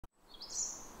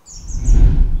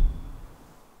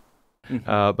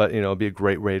but it'd be a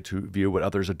great way to view what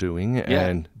others are doing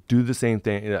and do the same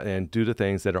thing and do the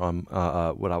things that are on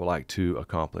what I would like to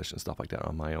accomplish and stuff like that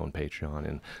on my own Patreon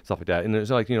and stuff like that. And there's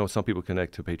like, some people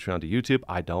connect to Patreon to YouTube.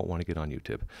 I don't want to get on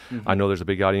YouTube. I know there's a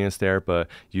big audience there, but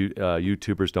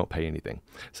YouTubers don't pay anything.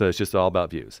 So it's just all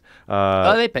about views.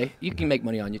 They pay. You can make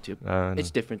money on YouTube.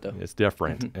 It's different though. It's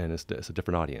different and it's a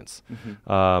different audience.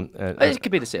 It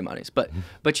could be the same audience,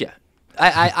 but yeah.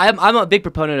 I'm a big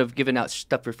proponent of giving out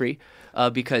stuff for free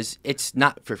because it's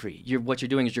not for free. What you're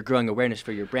doing is you're growing awareness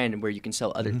for your brand and where you can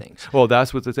sell other things. Well,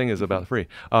 that's what the thing is about free.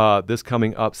 This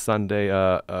coming up Sunday,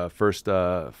 first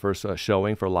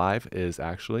showing for live is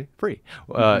actually free.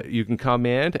 You can come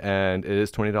in and it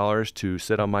is $20 to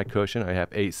sit on my cushion. I have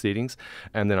 8 seatings,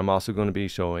 and then I'm also going to be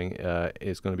showing.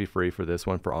 It's going to be free for this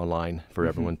one for online for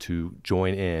everyone to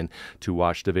join in to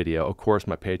watch the video. Of course,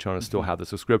 my Patreon will still have the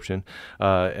subscription.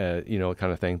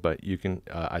 Kind of thing, but you can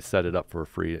I set it up for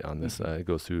free on this. It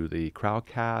goes through the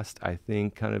Crowdcast, I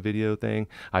think, kind of video thing.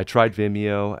 I tried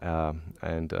Vimeo,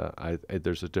 and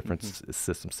there's a different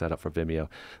system set up for Vimeo.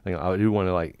 I do want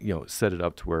to set it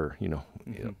up to where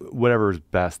whatever is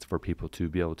best for people to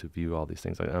be able to view all these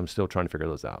things. I'm still trying to figure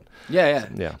those out. Yeah.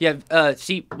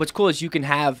 See, what's cool is you can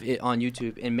have it on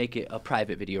YouTube and make it a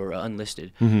private video or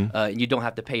unlisted. And you don't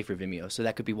have to pay for Vimeo, so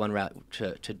that could be one route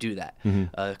to do that.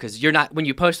 Because you're not, when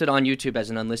you post it on YouTube as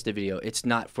an unlisted video, it's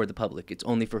not for the public. It's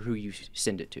only for who you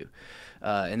send it to.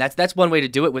 And that's one way to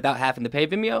do it without having to pay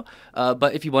Vimeo.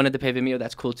 But if you wanted to pay Vimeo,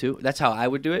 that's cool too. That's how I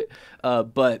would do it.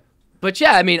 But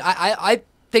yeah, I mean, I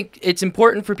think it's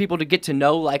important for people to get to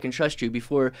know, like, and trust you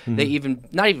before they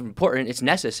not even important, it's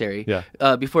necessary,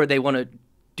 before they want to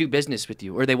do business with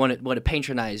you or they want to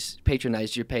patronize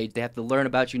your page. They have to learn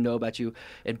about you, know about you,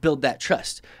 and build that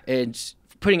trust. And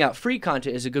putting out free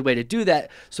content is a good way to do that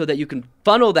so that you can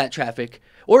funnel that traffic,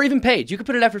 or even paid. You can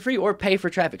put it out for free or pay for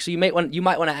traffic. So you might want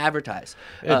to advertise.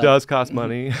 It does cost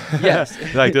money. Yes.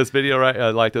 Like this video, right?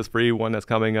 Like this free one that's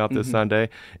coming up this Sunday.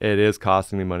 It is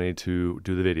costing me money to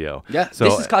do the video. Yeah. So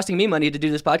this is costing me money to do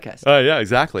this podcast. Yeah,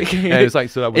 exactly. And it's like,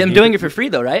 so I'm doing it for free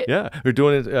though, right? Yeah. You're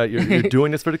doing it. You're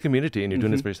doing this for the community, and you're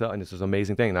doing this for yourself, and this is an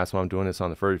amazing thing. And that's why I'm doing this on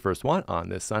the very first one on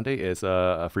this Sunday. It's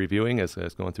a free viewing. It's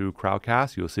going through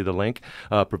Crowdcast. You'll see the link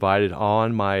provided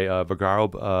on my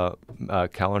Vagaro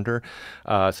calendar.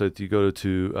 So if you go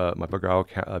to my Vagaro,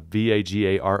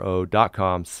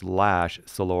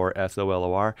 vagaro.com/Solor,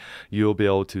 SOLOR, you'll be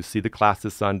able to see the class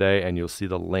this Sunday, and you'll see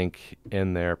the link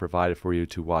in there provided for you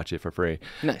to watch it for free.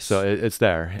 Nice. So it's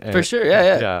there. And for sure,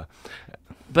 yeah.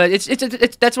 But it's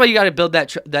that's why you got to build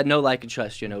that know, like, and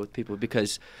trust, with people,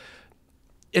 because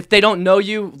if they don't know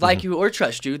you, like you, or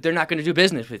trust you, they're not going to do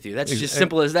business with you. That's just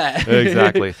simple as that.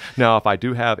 Exactly. Now, if I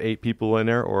do have 8 people in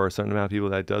there or a certain amount of people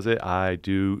that does it, I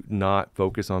do not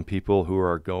focus on people who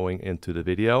are going into the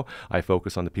video. I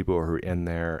focus on the people who are in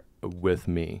there with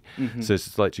me. So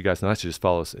just to let you guys know, that's just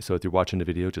follow. So if you're watching the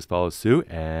video, just follow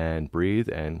suit and breathe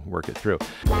and work it through.